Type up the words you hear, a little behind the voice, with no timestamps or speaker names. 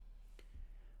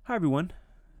Hi, everyone.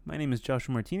 My name is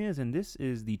Joshua Martinez, and this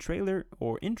is the trailer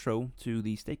or intro to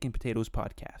the Steak and Potatoes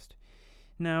podcast.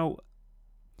 Now,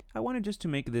 I wanted just to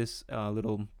make this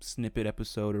little snippet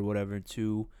episode or whatever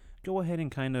to go ahead and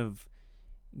kind of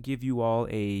give you all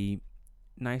a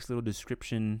nice little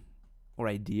description or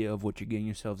idea of what you're getting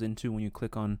yourselves into when you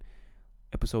click on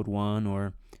episode 1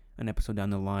 or an episode down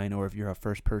the line, or if you're a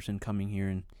first person coming here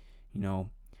and,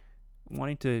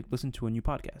 wanting to listen to a new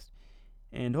podcast.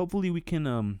 And hopefully we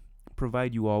can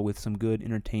provide you all with some good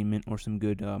entertainment or some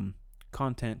good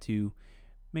content to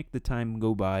make the time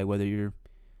go by, whether you're,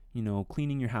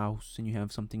 cleaning your house and you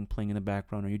have something playing in the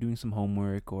background, or you're doing some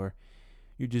homework, or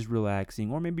you're just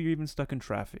relaxing, or maybe you're even stuck in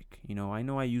traffic. I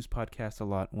know I use podcasts a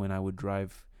lot when I would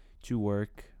drive to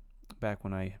work back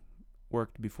when I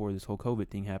worked before this whole COVID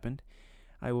thing happened.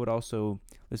 I would also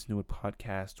listen to a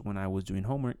podcast when I was doing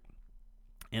homework,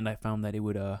 and I found that it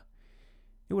would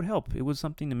help. It was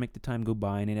something to make the time go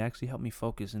by, and it actually helped me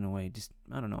focus in a way.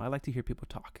 I don't know. I like to hear people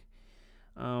talk.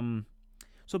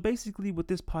 So basically what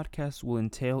this podcast will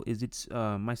entail is it's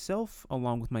myself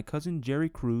along with my cousin Jerry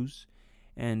Cruz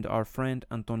and our friend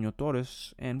Antonio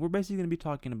Torres, and we're basically going to be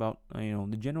talking about,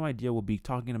 the general idea will be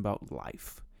talking about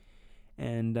life.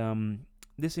 And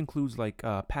this includes like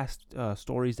past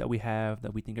stories that we have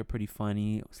that we think are pretty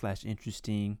funny /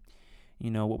 interesting.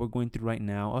 What we're going through right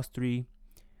now. Us three,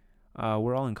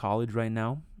 we're all in college right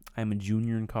now. I'm a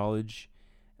junior in college.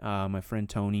 My friend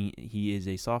Tony, he is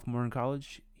a sophomore in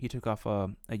college. He took off a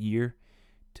year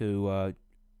to,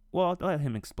 I'll let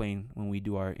him explain when we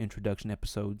do our introduction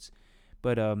episodes.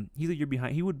 But he's a year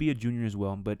behind. He would be a junior as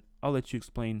well, but I'll let you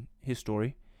explain his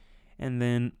story. And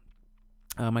then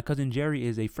my cousin Jerry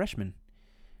is a freshman.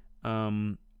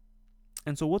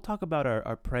 And so we'll talk about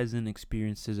our present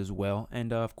experiences as well.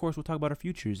 And of course, we'll talk about our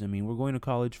futures. I mean, we're going to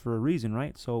college for a reason,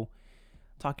 right? So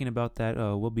talking about that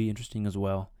will be interesting as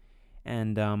well.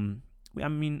 And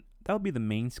that'll be the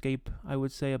mainscape, I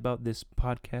would say, about this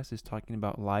podcast, is talking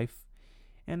about life.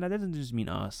 And that doesn't just mean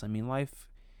us. I mean, life,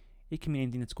 it can mean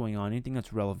anything that's going on, anything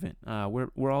that's relevant.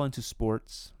 We're all into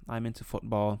sports. I'm into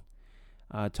football.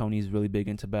 Tony's really big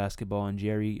into basketball, and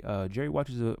Jerry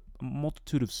watches a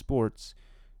multitude of sports.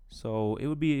 So it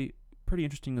would be pretty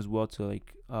interesting as well to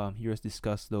hear us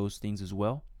discuss those things as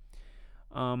well.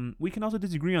 We can also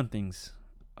disagree on things,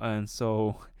 and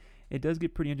so it does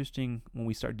get pretty interesting when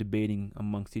we start debating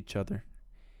amongst each other.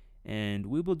 And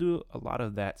we will do a lot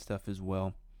of that stuff as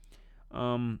well.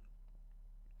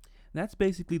 That's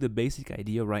basically the basic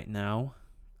idea right now.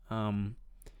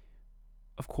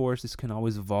 Of course, this can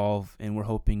always evolve, and we're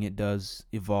hoping it does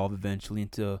evolve eventually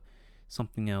into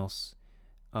something else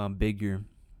bigger.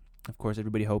 Of course,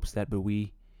 everybody hopes that, but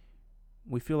we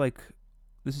feel like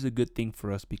this is a good thing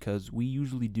for us because we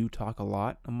usually do talk a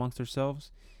lot amongst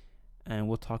ourselves, and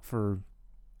we'll talk for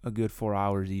a good 4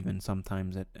 hours even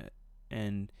sometimes.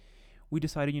 And we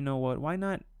decided, you know what, why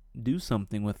not do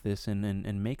something with this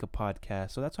and make a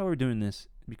podcast? So that's why we're doing this,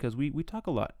 because we talk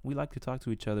a lot. We like to talk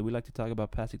to each other. We like to talk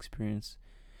about past experience,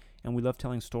 and we love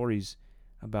telling stories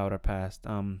about our past.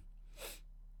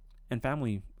 And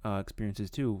family experiences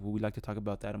too. We like to talk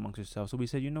about that amongst ourselves. So we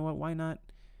said, you know what, why not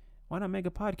make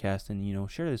a podcast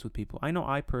and share this with people? I know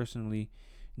I personally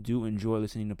do enjoy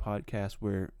listening to podcasts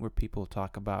where people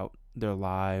talk about their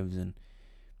lives and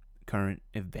current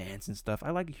events and stuff.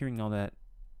 I like hearing all that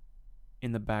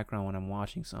in the background when I'm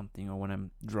watching something or when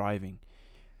I'm driving.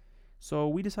 So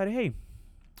we decided, hey,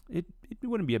 it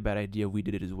wouldn't be a bad idea if we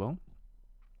did it as well.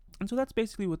 And so that's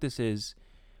basically what this is.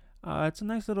 It's a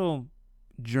nice little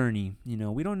journey.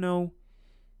 We don't know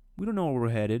where we're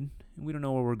headed. We don't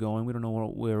know where we're going. We don't know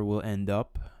where we'll end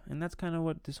up. And that's kind of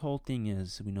what this whole thing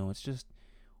is.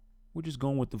 We're just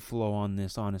going with the flow on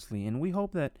this, honestly. And we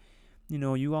hope that,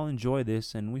 you all enjoy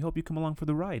this, and we hope you come along for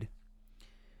the ride.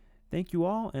 Thank you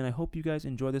all, and I hope you guys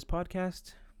enjoy this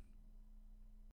podcast.